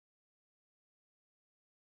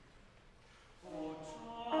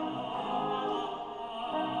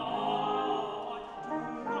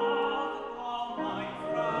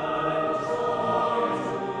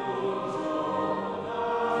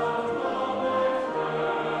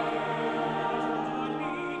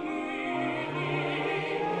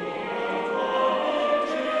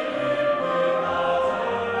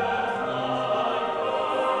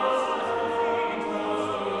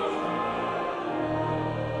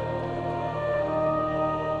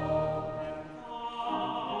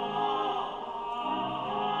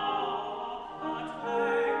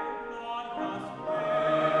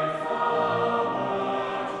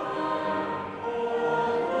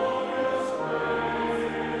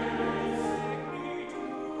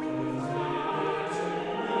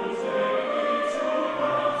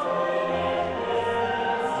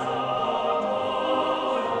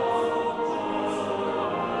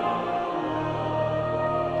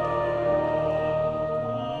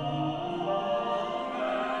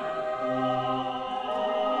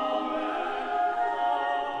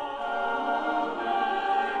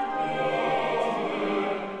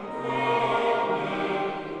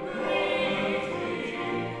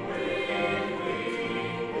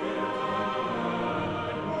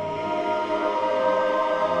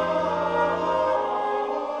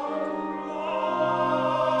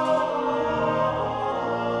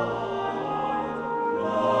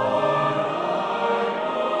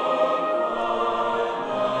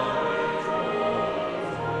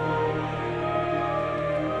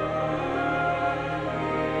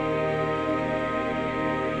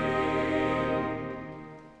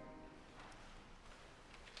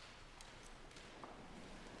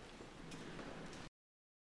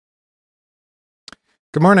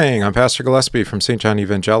Good morning. I'm Pastor Gillespie from St. John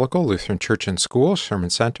Evangelical Lutheran Church and School, Sherman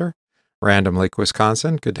Center, Random Lake,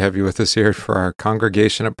 Wisconsin. Good to have you with us here for our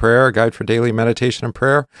Congregation of Prayer, a guide for daily meditation and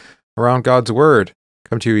prayer around God's Word.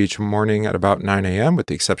 Come to you each morning at about 9 a.m., with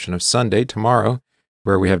the exception of Sunday, tomorrow,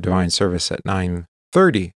 where we have divine service at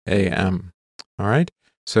 9:30 a.m. All right?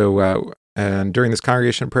 So, and during this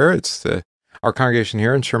Congregation of Prayer, it's our congregation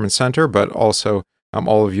here in Sherman Center, but also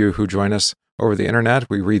all of you who join us over the internet.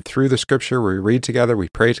 We read through the scripture, we read together, we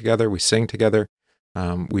pray together, we sing together,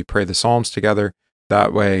 we pray the Psalms together.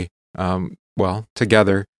 That way,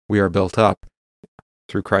 together we are built up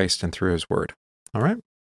through Christ and through His Word. All right?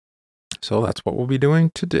 So that's what we'll be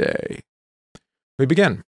doing today. We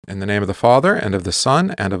begin. In the name of the Father, and of the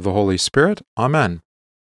Son, and of the Holy Spirit. Amen.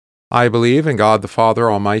 I believe in God the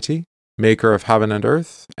Father Almighty, maker of heaven and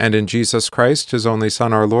earth, and in Jesus Christ, His only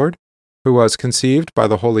Son, our Lord, who was conceived by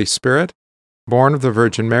the Holy Spirit, born of the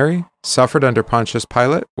Virgin Mary, suffered under Pontius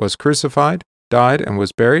Pilate, was crucified, died, and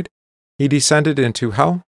was buried. He descended into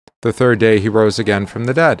hell. The third day he rose again from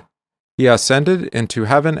the dead. He ascended into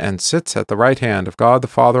heaven and sits at the right hand of God the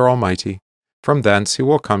Father Almighty. From thence he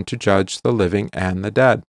will come to judge the living and the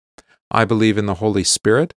dead. I believe in the Holy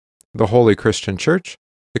Spirit, the holy Christian Church,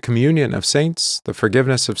 the communion of saints, the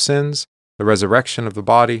forgiveness of sins, the resurrection of the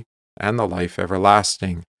body, and the life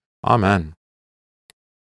everlasting. Amen.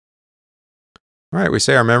 All right, we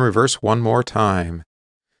say our memory verse one more time.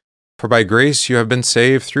 For by grace you have been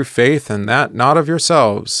saved through faith, and that not of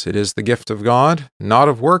yourselves. It is the gift of God, not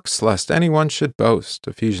of works, lest anyone should boast.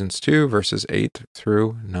 Ephesians 2, verses 8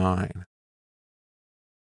 through 9.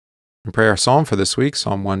 And pray our psalm for this week,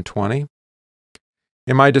 Psalm 120.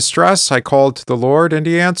 In my distress I called to the Lord, and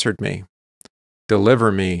He answered me.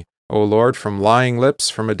 Deliver me, O Lord, from lying lips,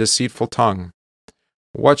 from a deceitful tongue.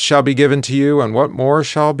 What shall be given to you, and what more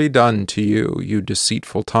shall be done to you, you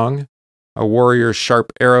deceitful tongue? A warrior's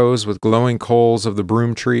sharp arrows with glowing coals of the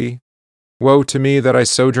broom tree. Woe to me that I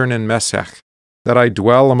sojourn in Meshech, that I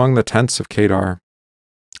dwell among the tents of Kedar.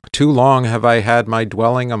 Too long have I had my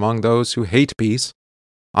dwelling among those who hate peace.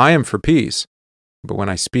 I am for peace, but when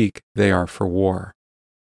I speak, they are for war.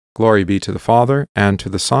 Glory be to the Father, and to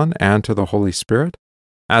the Son, and to the Holy Spirit,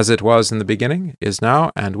 as it was in the beginning, is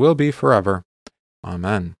now, and will be forever.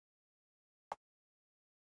 Amen.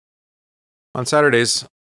 On Saturdays,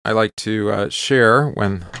 I like to share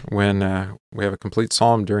when we have a complete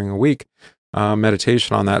psalm during a week,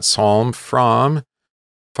 meditation on that psalm from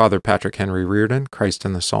Father Patrick Henry Reardon, Christ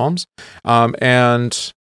in the Psalms.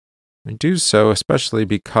 And I do so especially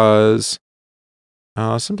because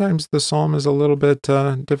sometimes the psalm is a little bit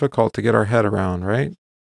difficult to get our head around, right?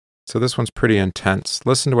 So this one's pretty intense.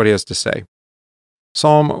 Listen to what he has to say.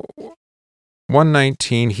 Psalm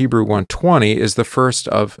 119, Hebrew 120, is the first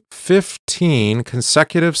of 15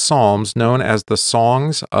 consecutive psalms known as the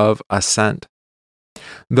Songs of Ascent.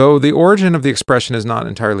 Though the origin of the expression is not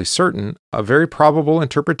entirely certain, a very probable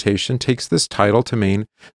interpretation takes this title to mean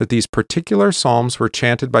that these particular psalms were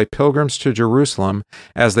chanted by pilgrims to Jerusalem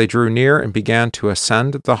as they drew near and began to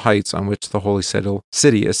ascend the heights on which the holy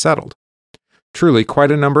city is settled. Truly,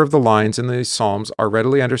 quite a number of the lines in these psalms are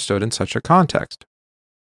readily understood in such a context.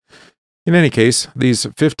 In any case, these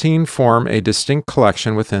 15 form a distinct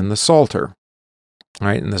collection within the Psalter.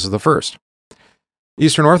 Right, and this is the first.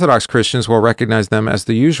 Eastern Orthodox Christians will recognize them as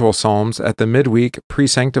the usual psalms at the midweek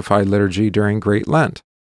pre-sanctified liturgy during Great Lent.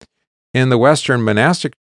 In the Western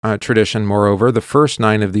monastic tradition, moreover, the first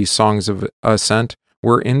 9 of these songs of ascent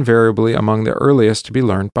were invariably among the earliest to be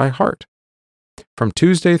learned by heart. From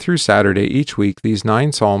Tuesday through Saturday each week, these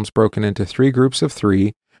 9 psalms, broken into 3 groups of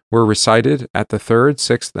 3, were recited at the 3rd,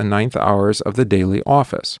 6th, and 9th hours of the daily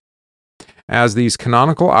office. As these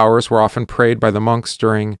canonical hours were often prayed by the monks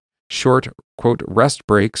during short, quote, rest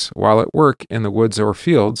breaks while at work in the woods or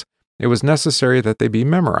fields, it was necessary that they be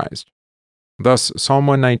memorized. Thus, Psalm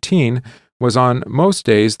 119 was on most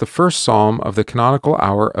days the first psalm of the canonical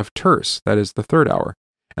hour of terce, that is, the 3rd hour,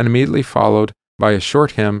 and immediately followed by a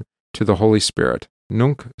short hymn to the Holy Spirit,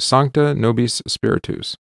 Nunc Sancta Nobis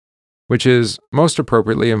Spiritus, which is most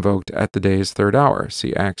appropriately invoked at the day's 3rd hour.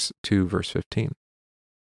 See Acts 2, verse 15.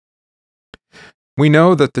 We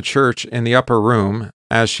know that the church in the upper room,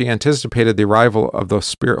 as she anticipated the arrival of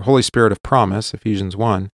the Holy Spirit of promise, Ephesians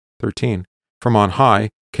 1:13, from on high,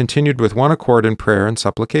 continued with one accord in prayer and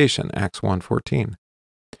supplication, Acts 1:14.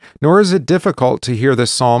 Nor is it difficult to hear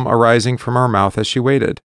this psalm arising from our mouth as she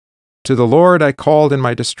waited. To the Lord I called in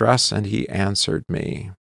my distress, and He answered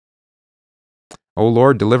me. O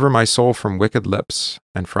Lord, deliver my soul from wicked lips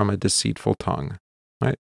and from a deceitful tongue.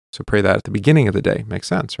 Right? So pray that at the beginning of the day. Makes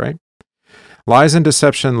sense, right? Lies and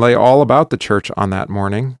deception lay all about the church on that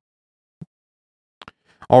morning.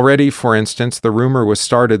 Already, for instance, the rumor was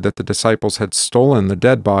started that the disciples had stolen the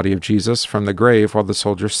dead body of Jesus from the grave while the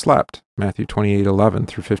soldiers slept, Matthew 28:11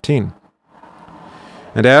 through 15.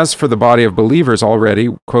 And as for the body of believers already,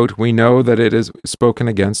 quote, we know that it is spoken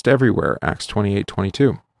against everywhere, Acts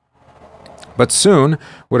 28:22. But soon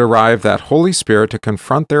would arrive that Holy Spirit to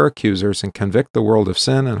confront their accusers and convict the world of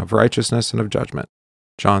sin and of righteousness and of judgment,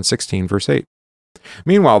 John 16, verse 8.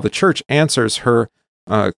 Meanwhile, the church answers her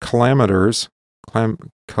calumniators,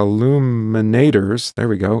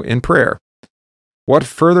 in prayer. What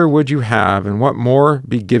further would you have, and what more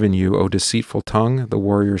be given you, O deceitful tongue, the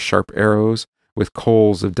warrior's sharp arrows, with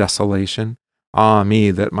coals of desolation? Ah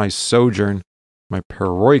me, that my sojourn, my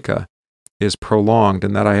paroika, is prolonged,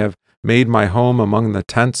 and that I have made my home among the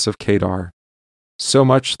tents of Kedar. So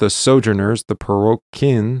much the sojourners, the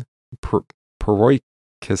paroikisen,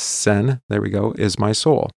 is my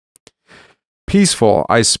soul. Peaceful,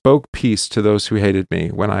 I spoke peace to those who hated me.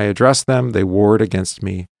 When I addressed them, they warred against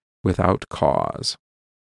me without cause.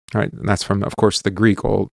 All right, and that's from, of course, the Greek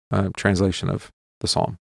old translation of the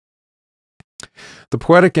psalm. The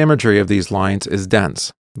poetic imagery of these lines is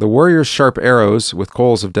dense. The warrior's sharp arrows with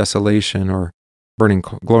coals of desolation, or burning,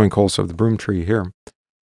 glowing coals of the broom tree here,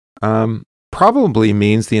 probably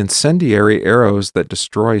means the incendiary arrows that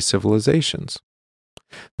destroy civilizations.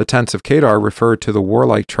 The tents of Kedar refer to the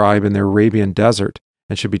warlike tribe in the Arabian desert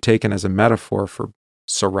and should be taken as a metaphor for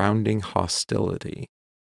surrounding hostility.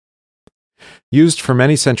 Used for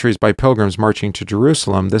many centuries by pilgrims marching to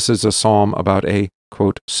Jerusalem, this is a psalm about a,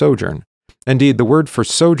 quote, sojourn. Indeed, the word for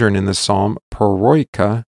sojourn in this psalm,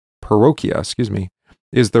 parokia,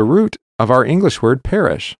 is the root of our English word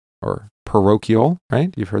parish, or parochial,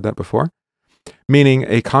 right? You've heard that before, meaning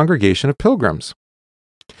a congregation of pilgrims.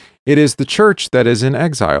 It is the church that is in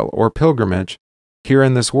exile or pilgrimage here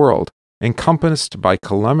in this world, encompassed by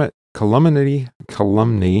calumny,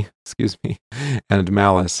 and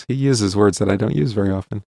malice. He uses words that I don't use very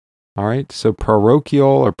often. All right, so parochial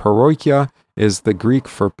or paroikia is the Greek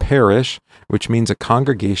for parish, which means a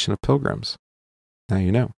congregation of pilgrims. Now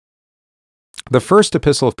you know. The first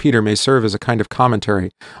epistle of Peter may serve as a kind of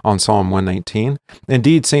commentary on Psalm 119.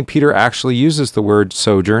 Indeed, St. Peter actually uses the word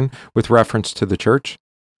sojourn with reference to the church.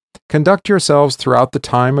 Conduct yourselves throughout the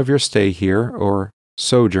time of your stay here, or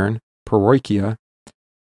sojourn, paroikia,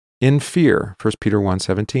 in fear, 1 Peter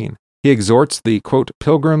 1:17. He exhorts the, quote,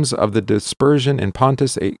 pilgrims of the dispersion in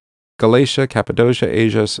Pontus, Galatia, Cappadocia,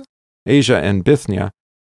 Asia, and Bithynia,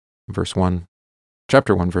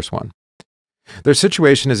 chapter 1, verse 1. Their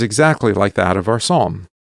situation is exactly like that of our psalm.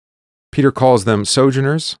 Peter calls them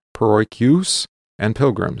sojourners, paroikios, and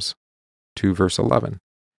pilgrims, 2 verse 11.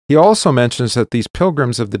 He also mentions that these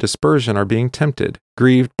pilgrims of the dispersion are being tempted,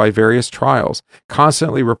 grieved by various trials,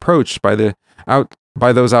 constantly reproached by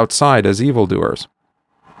those outside as evildoers.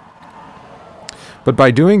 But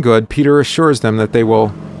by doing good, Peter assures them that they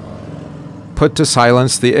will put to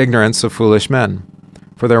silence the ignorance of foolish men.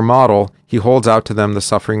 For their model, he holds out to them the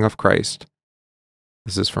suffering of Christ.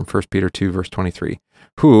 This is from 1 Peter 2, verse 23.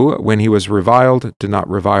 Who, when he was reviled, did not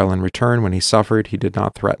revile in return. When he suffered, he did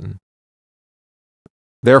not threaten.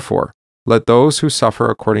 Therefore, let those who suffer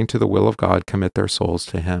according to the will of God commit their souls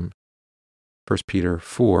to him. 1 Peter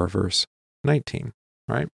 4, verse 19.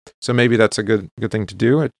 All right? So maybe that's a good thing to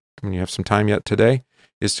do when you have some time yet today,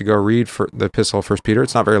 is to go read for the epistle of 1 Peter.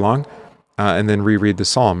 It's not very long. And then reread the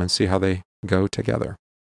psalm and see how they go together.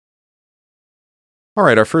 All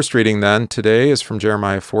right, our first reading then today is from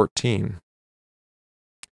Jeremiah 14.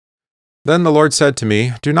 Then the Lord said to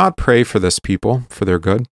me, do not pray for this people, for their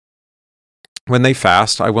good. When they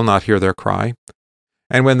fast, I will not hear their cry.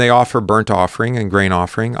 And when they offer burnt offering and grain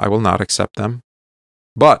offering, I will not accept them.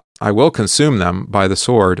 But I will consume them by the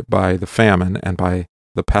sword, by the famine, and by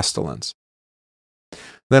the pestilence.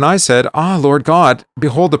 Then I said, Lord God,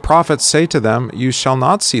 behold, the prophets say to them, you shall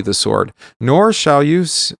not see the sword, nor shall you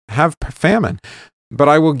have famine, but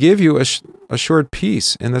I will give you assured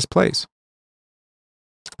peace in this place.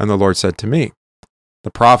 And the Lord said to me, the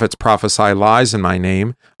prophets prophesy lies in my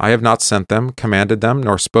name. I have not sent them, commanded them,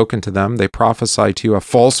 nor spoken to them. They prophesy to you a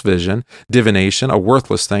false vision, divination, a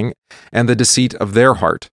worthless thing, and the deceit of their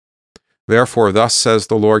heart. Therefore, thus says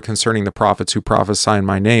the Lord concerning the prophets who prophesy in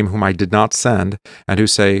my name, whom I did not send, and who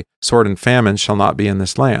say, sword and famine shall not be in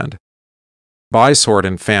this land. By sword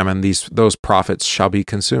and famine those prophets shall be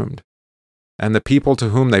consumed. And the people to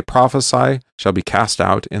whom they prophesy shall be cast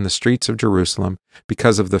out in the streets of Jerusalem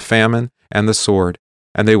because of the famine and the sword,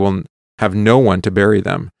 and they will have no one to bury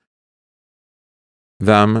them,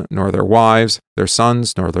 nor their wives, their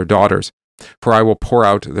sons, nor their daughters, for I will pour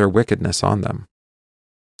out their wickedness on them.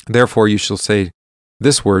 Therefore you shall say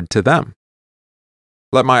this word to them.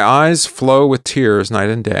 Let my eyes flow with tears night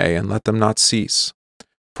and day, and let them not cease.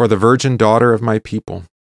 For the virgin daughter of my people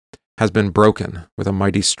has been broken with a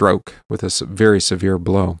mighty stroke, with a very severe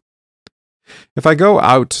blow. If I go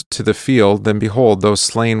out to the field, then behold those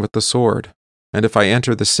slain with the sword. And if I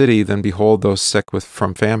enter the city, then behold those sick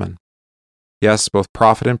from famine. Yes, both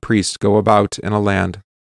prophet and priest go about in a land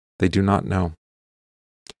they do not know.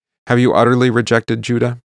 Have you utterly rejected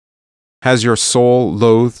Judah? Has your soul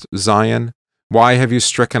loathed Zion? Why have you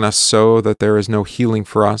stricken us so that there is no healing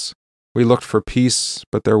for us? We looked for peace,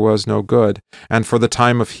 but there was no good, and for the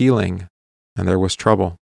time of healing, and there was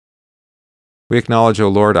trouble. We acknowledge, O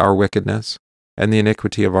Lord, our wickedness, and the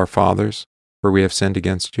iniquity of our fathers, for we have sinned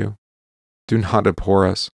against you. Do not abhor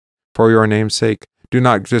us, for your name's sake. Do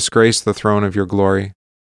not disgrace the throne of your glory.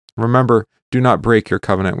 Remember, do not break your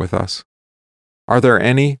covenant with us. Are there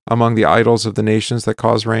any among the idols of the nations that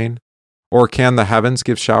cause rain? Or can the heavens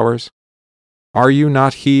give showers? Are you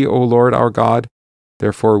not he, O Lord our God?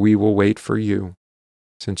 Therefore we will wait for you,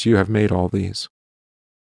 since you have made all these.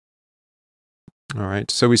 All right,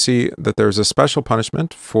 so we see that there's a special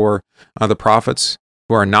punishment for the prophets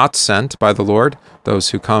who are not sent by the Lord, those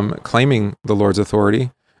who come claiming the Lord's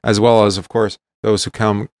authority, as well as, of course, those who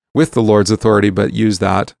come with the Lord's authority but use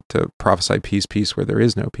that to prophesy peace, peace where there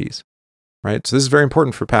is no peace. Right? So this is very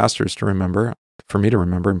important for pastors to remember, for me to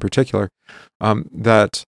remember in particular,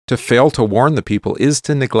 that to fail to warn the people is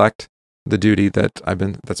to neglect the duty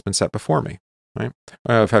that's been set before me. Right?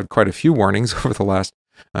 I've had quite a few warnings over the last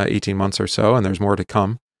 18 months or so, and there's more to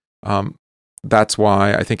come. That's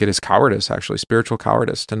why I think it is cowardice, actually, spiritual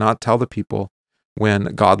cowardice, to not tell the people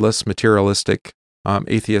when godless, materialistic,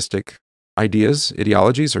 atheistic ideas,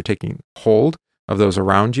 ideologies are taking hold of those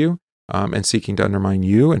around you and seeking to undermine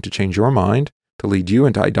you and to change your mind, to lead you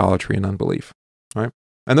into idolatry and unbelief. Right?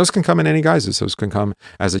 And those can come in any guises. Those can come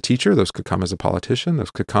as a teacher. Those could come as a politician.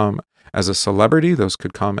 Those could come as a celebrity. Those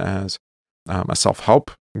could come as a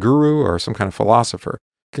self-help guru or some kind of philosopher.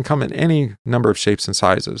 It can come in any number of shapes and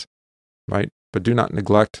sizes, right? But do not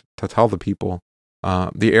neglect to tell the people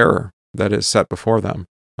the error that is set before them.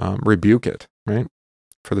 Rebuke it, right?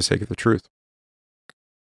 For the sake of the truth.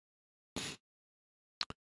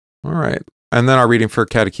 All right. And then our reading for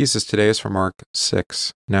catechesis today is from Mark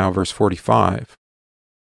 6, now verse 45.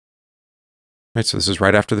 Right, so this is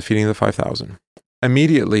right after the feeding of the 5,000.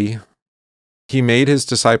 Immediately, he made his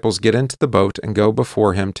disciples get into the boat and go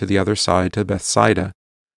before him to the other side, to Bethsaida,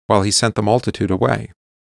 while he sent the multitude away.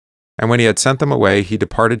 And when he had sent them away, he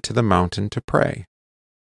departed to the mountain to pray.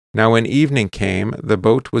 Now when evening came, the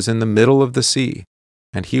boat was in the middle of the sea,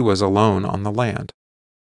 and he was alone on the land.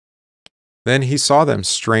 Then he saw them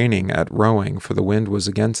straining at rowing, for the wind was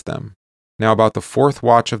against them. Now about the 4th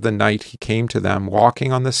watch of the night he came to them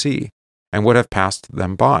walking on the sea, and would have passed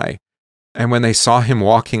them by. And when they saw him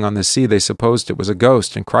walking on the sea, they supposed it was a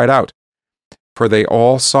ghost, and cried out, for they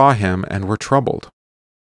all saw him and were troubled.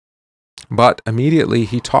 But immediately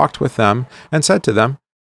he talked with them, and said to them,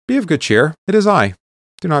 Be of good cheer, it is I,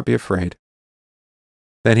 do not be afraid.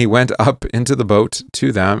 Then he went up into the boat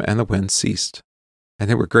to them, and the wind ceased. And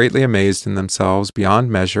they were greatly amazed in themselves beyond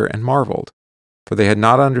measure, and marveled, for they had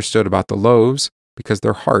not understood about the loaves, because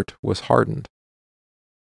their heart was hardened.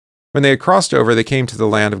 When they had crossed over, they came to the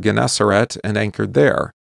land of Gennesaret and anchored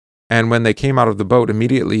there. And when they came out of the boat,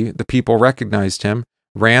 immediately the people recognized him,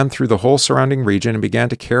 ran through the whole surrounding region, and began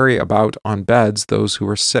to carry about on beds those who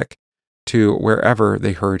were sick, to wherever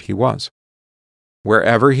they heard he was.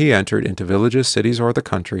 Wherever he entered, into villages, cities, or the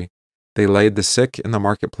country, they laid the sick in the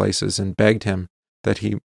marketplaces and begged him that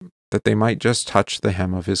they might just touch the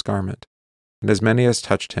hem of his garment. And as many as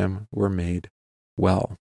touched him were made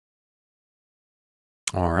well.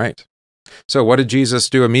 All right. So what did Jesus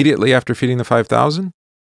do immediately after feeding the 5,000?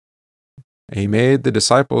 He made the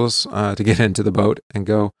disciples to get into the boat and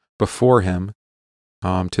go before him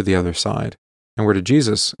to the other side. And where did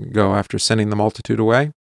Jesus go after sending the multitude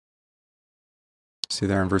away? See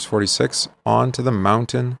there in verse 46, on to the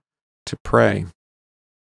mountain to pray.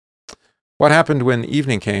 What happened when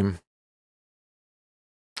evening came?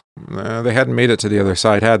 They hadn't made it to the other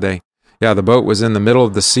side, had they? Yeah, the boat was in the middle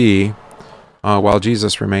of the sea while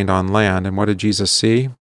Jesus remained on land. And what did Jesus see?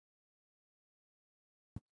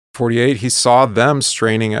 48, he saw them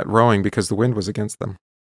straining at rowing because the wind was against them.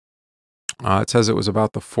 It says it was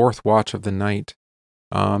about the 4th watch of the night.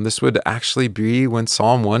 This would actually be when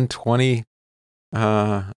Psalm 120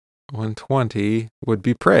 would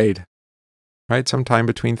be prayed, right? Sometime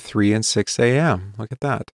between 3 and 6 a.m. Look at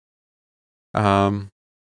that. And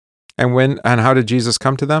how did Jesus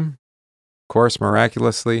come to them? Of course,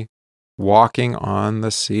 miraculously, walking on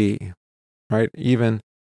the sea, right? Even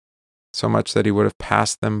so much that he would have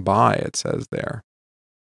passed them by, it says there.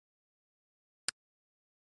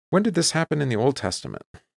 When did this happen in the Old Testament?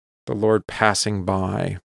 The Lord passing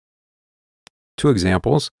by. Two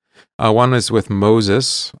examples. One is with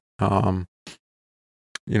Moses. Show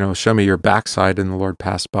me your backside, and the Lord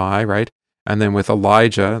passed by, right? And then with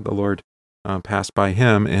Elijah, the Lord passed by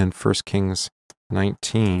him in 1 Kings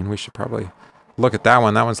 19. We should probably look at that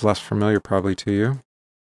one. That one's less familiar probably to you.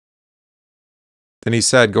 Then he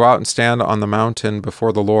said, "Go out and stand on the mountain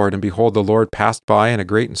before the Lord. And behold, the Lord passed by, and a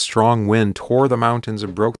great and strong wind tore the mountains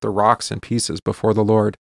and broke the rocks in pieces before the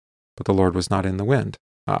Lord. But the Lord was not in the wind."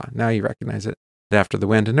 Now you recognize it. After the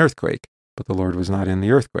wind, an earthquake. But the Lord was not in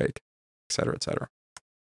the earthquake, etc., etc.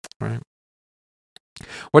 Right?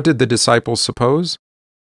 What did the disciples suppose?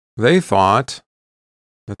 They thought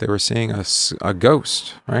that they were seeing a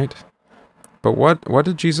ghost, right? But what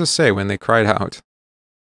did Jesus say when they cried out?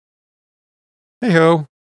 "Hey ho,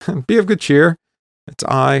 be of good cheer. It's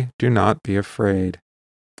I, do not be afraid."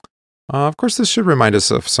 Of course, this should remind us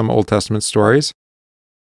of some Old Testament stories.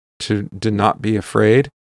 Do not be afraid,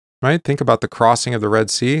 right? Think about the crossing of the Red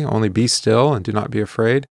Sea. Only be still and do not be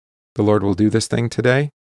afraid. The Lord will do this thing today.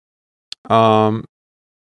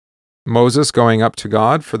 Moses going up to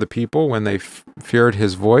God for the people when they feared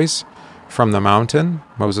his voice from the mountain.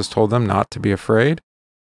 Moses told them not to be afraid.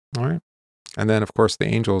 All right. And then, of course, the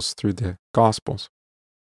angels through the Gospels.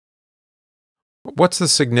 What's the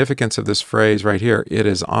significance of this phrase right here? It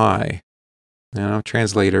is I.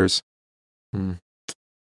 Translators,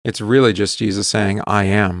 it's really just Jesus saying, I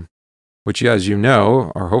am, which, as you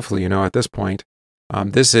know, or hopefully you know at this point,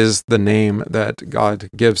 this is the name that God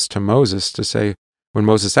gives to Moses to say, when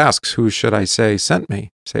Moses asks, "Who should I say sent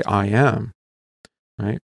me?" Say, I am,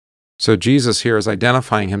 right? So Jesus here is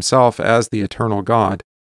identifying himself as the eternal God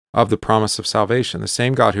of the promise of salvation, the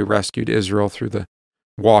same God who rescued Israel through the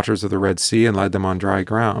waters of the Red Sea and led them on dry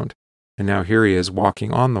ground. And now here he is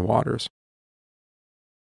walking on the waters.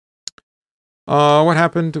 What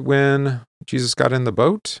happened when Jesus got in the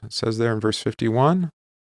boat? It says there in verse 51,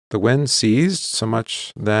 the wind ceased, so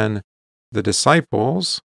much then the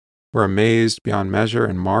disciples were amazed beyond measure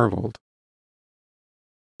and marveled.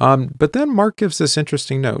 But then Mark gives this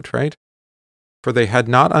interesting note, right? For they had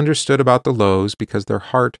not understood about the loaves because their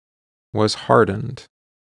heart was hardened.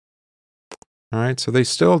 All right, so they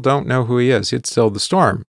still don't know who he is. It's still the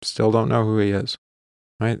storm. Still don't know who he is,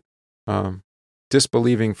 right?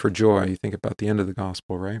 Disbelieving for joy. You think about the end of the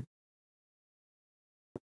gospel, right?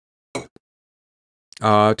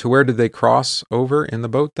 To where did they cross over in the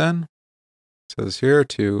boat then? It says here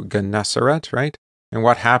to Gennesaret, right? And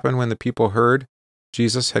what happened when the people heard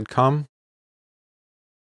Jesus had come?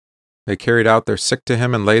 They carried out their sick to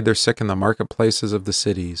him and laid their sick in the marketplaces of the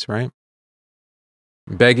cities, right?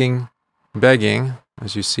 Begging,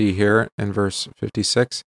 as you see here in verse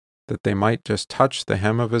 56, that they might just touch the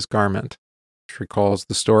hem of his garment, which recalls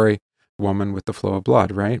the story, woman with the flow of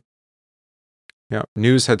blood, right? Yeah,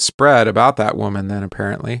 news had spread about that woman then,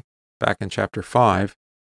 apparently, back in chapter 5,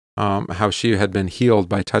 how she had been healed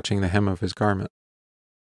by touching the hem of his garment.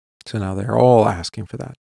 So now they're all asking for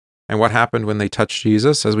that. And what happened when they touched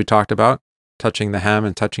Jesus, as we talked about, touching the hem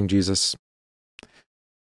and touching Jesus,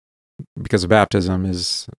 because of baptism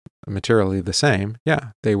is materially the same,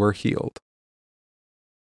 yeah, they were healed.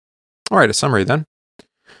 All right, a summary then.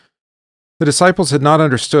 The disciples had not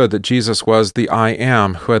understood that Jesus was the I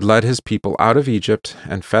Am who had led his people out of Egypt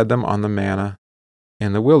and fed them on the manna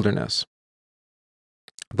in the wilderness.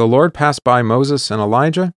 The Lord passed by Moses and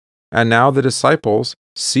Elijah, and now the disciples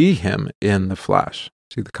see him in the flesh.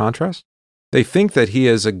 See the contrast? They think that he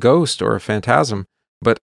is a ghost or a phantasm,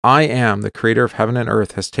 but I Am, the creator of heaven and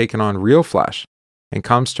earth, has taken on real flesh and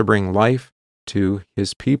comes to bring life to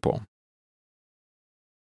his people.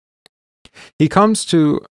 He comes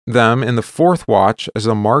to them in the fourth watch as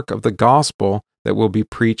a mark of the gospel that will be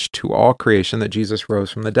preached to all creation, that Jesus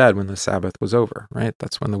rose from the dead when the Sabbath was over, right?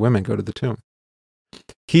 That's when the women go to the tomb.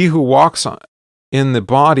 He who walks in the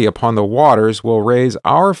body upon the waters will raise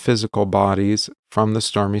our physical bodies from the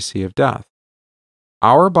stormy sea of death.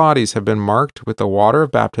 Our bodies have been marked with the water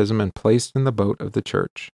of baptism and placed in the boat of the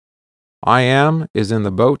church. I Am is in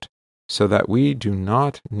the boat so that we do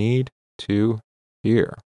not need to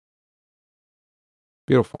fear.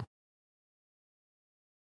 Beautiful.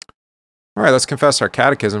 All right, let's confess our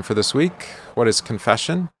catechism for this week. What is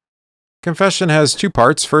confession? Confession has two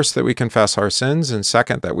parts. First, that we confess our sins, and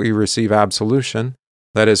second, that we receive absolution,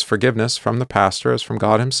 that is, forgiveness from the pastor as from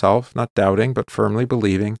God himself, not doubting, but firmly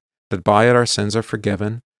believing that by it our sins are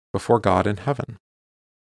forgiven before God in heaven.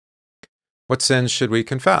 What sins should we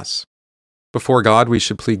confess? Before God, we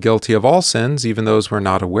should plead guilty of all sins, even those we're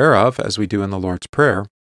not aware of, as we do in the Lord's Prayer.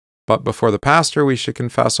 But before the pastor, we should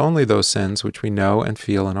confess only those sins which we know and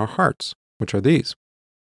feel in our hearts, which are these.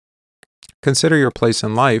 Consider your place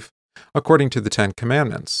in life according to the 10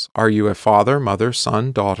 Commandments. Are you a father, mother,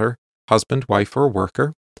 son, daughter, husband, wife, or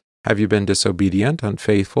worker? Have you been disobedient,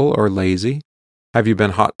 unfaithful, or lazy? Have you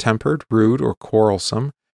been hot-tempered, rude, or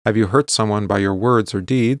quarrelsome? Have you hurt someone by your words or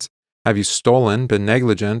deeds? Have you stolen, been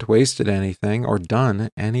negligent, wasted anything, or done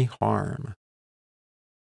any harm?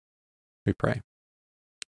 We pray.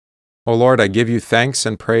 O Lord, I give you thanks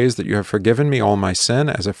and praise that you have forgiven me all my sin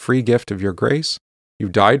as a free gift of your grace. You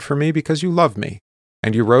died for me because you love me,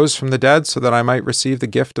 and you rose from the dead so that I might receive the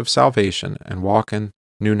gift of salvation and walk in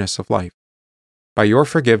newness of life. By your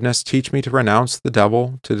forgiveness, teach me to renounce the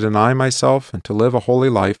devil, to deny myself, and to live a holy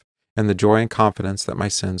life in the joy and confidence that my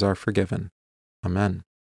sins are forgiven. Amen.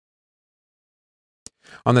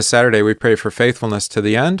 On this Saturday, we pray for faithfulness to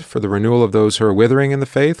the end, for the renewal of those who are withering in the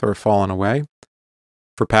faith or have fallen away,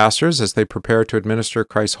 for pastors as they prepare to administer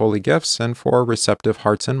Christ's holy gifts, and for receptive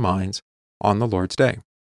hearts and minds on the Lord's Day.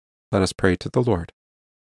 Let us pray to the Lord.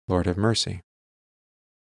 Lord, have mercy.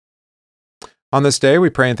 On this day, we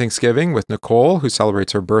pray in thanksgiving with Nicole, who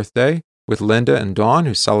celebrates her birthday, with Linda and Dawn,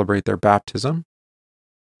 who celebrate their baptism,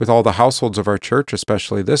 with all the households of our church,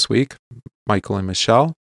 especially this week, Michael and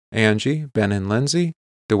Michelle, Angie, Ben and Lindsay,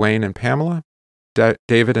 Dwayne and Pamela,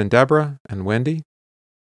 David and Deborah, and Wendy.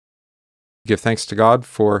 Give thanks to God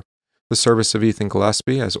for the service of Ethan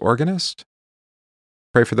Gillespie as organist.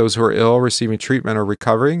 Pray for those who are ill, receiving treatment, or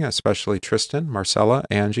recovering, especially Tristan, Marcella,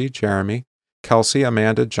 Angie, Jeremy, Kelsey,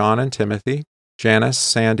 Amanda, John, and Timothy, Janice,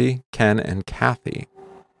 Sandy, Ken, and Kathy.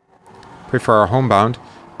 Pray for our homebound,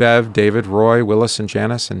 Bev, David, Roy, Willis, and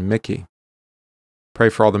Janice, and Mickey. Pray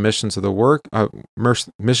for all the missions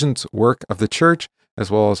work of the church, as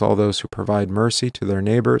well as all those who provide mercy to their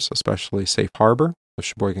neighbors, especially Safe Harbor of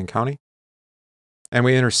Sheboygan County. And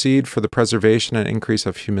we intercede for the preservation and increase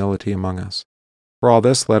of humility among us. For all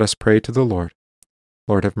this, let us pray to the Lord.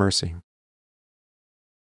 Lord, have mercy.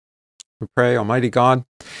 We pray, Almighty God,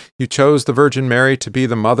 you chose the Virgin Mary to be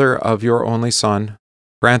the mother of your only Son.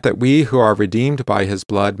 Grant that we who are redeemed by his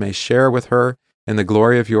blood may share with her in the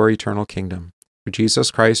glory of your eternal kingdom. Through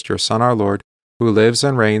Jesus Christ, your Son, our Lord, who lives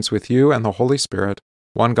and reigns with you and the Holy Spirit,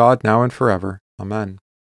 one God, now and forever. Amen.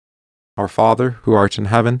 Our Father, who art in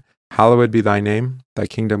heaven, hallowed be thy name. Thy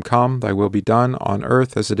kingdom come, thy will be done, on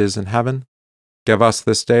earth as it is in heaven. Give us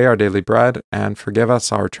this day our daily bread, and forgive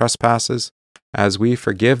us our trespasses, as we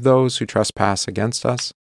forgive those who trespass against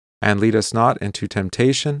us. And lead us not into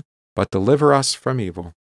temptation, but deliver us from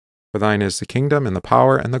evil. For thine is the kingdom, and the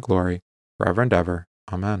power, and the glory, forever and ever.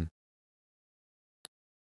 Amen.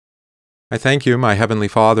 I thank you, my heavenly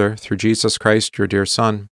Father, through Jesus Christ, your dear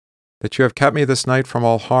Son, that you have kept me this night from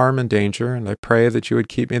all harm and danger, and I pray that you would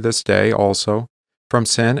keep me this day also from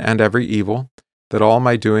sin and every evil, that all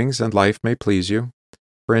my doings and life may please you.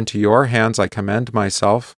 For into your hands I commend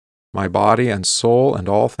myself, my body and soul, and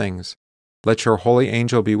all things. Let your holy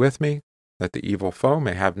angel be with me, that the evil foe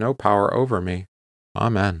may have no power over me.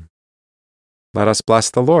 Amen. Let us bless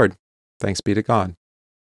the Lord. Thanks be to God.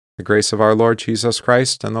 The grace of our Lord Jesus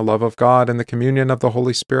Christ, and the love of God, and the communion of the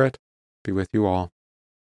Holy Spirit be with you all.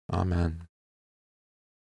 Amen.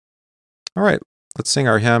 All right, let's sing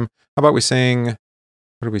our hymn. How about we sing, what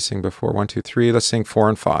did we sing before? 1, 2, 3. Let's sing 4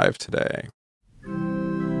 and 5 today.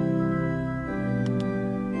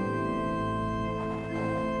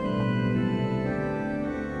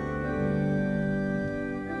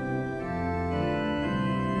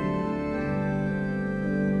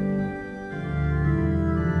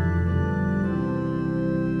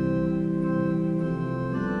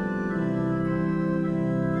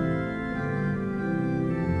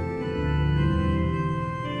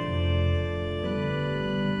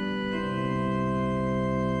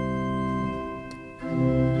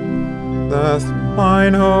 Death,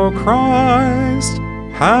 mine, O Christ,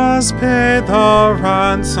 has paid the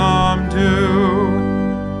ransom due.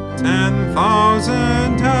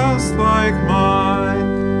 10,000 deaths like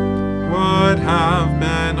mine would have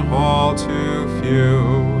been all too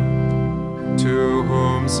few. To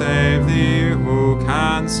whom save thee, who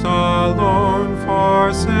canst alone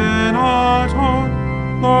for sin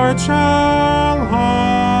atone, Lord, shall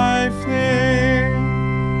I flee?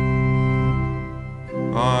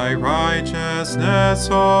 Thy righteousness,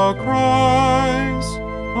 O Christ,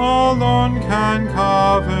 alone can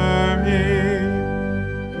cover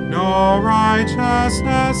me. No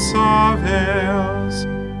righteousness avails,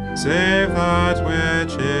 save that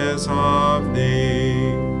which is of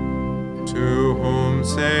thee. To whom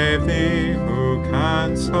save thee, who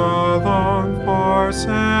canst alone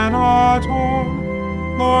senator,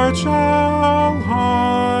 Lord, shall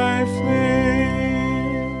I flee?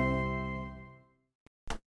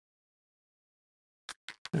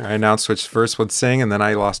 I announced which verse would sing, and then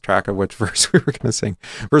I lost track of which verse we were going to sing.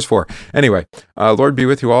 Verse 4. Anyway, Lord be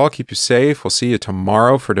with you all. Keep you safe. We'll see you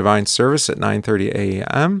tomorrow for divine service at 9:30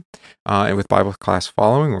 a.m. And with Bible class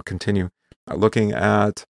following, we'll continue looking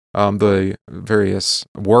at the various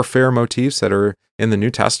warfare motifs that are in the New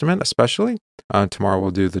Testament, especially. Tomorrow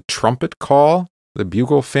we'll do the trumpet call, the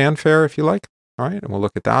bugle fanfare, if you like. All right, and we'll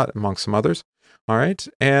look at that among some others. All right,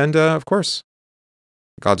 and of course,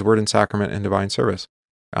 God's Word and Sacrament and divine service.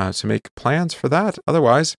 So make plans for that.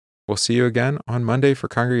 Otherwise, we'll see you again on Monday for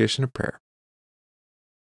Congregation of Prayer.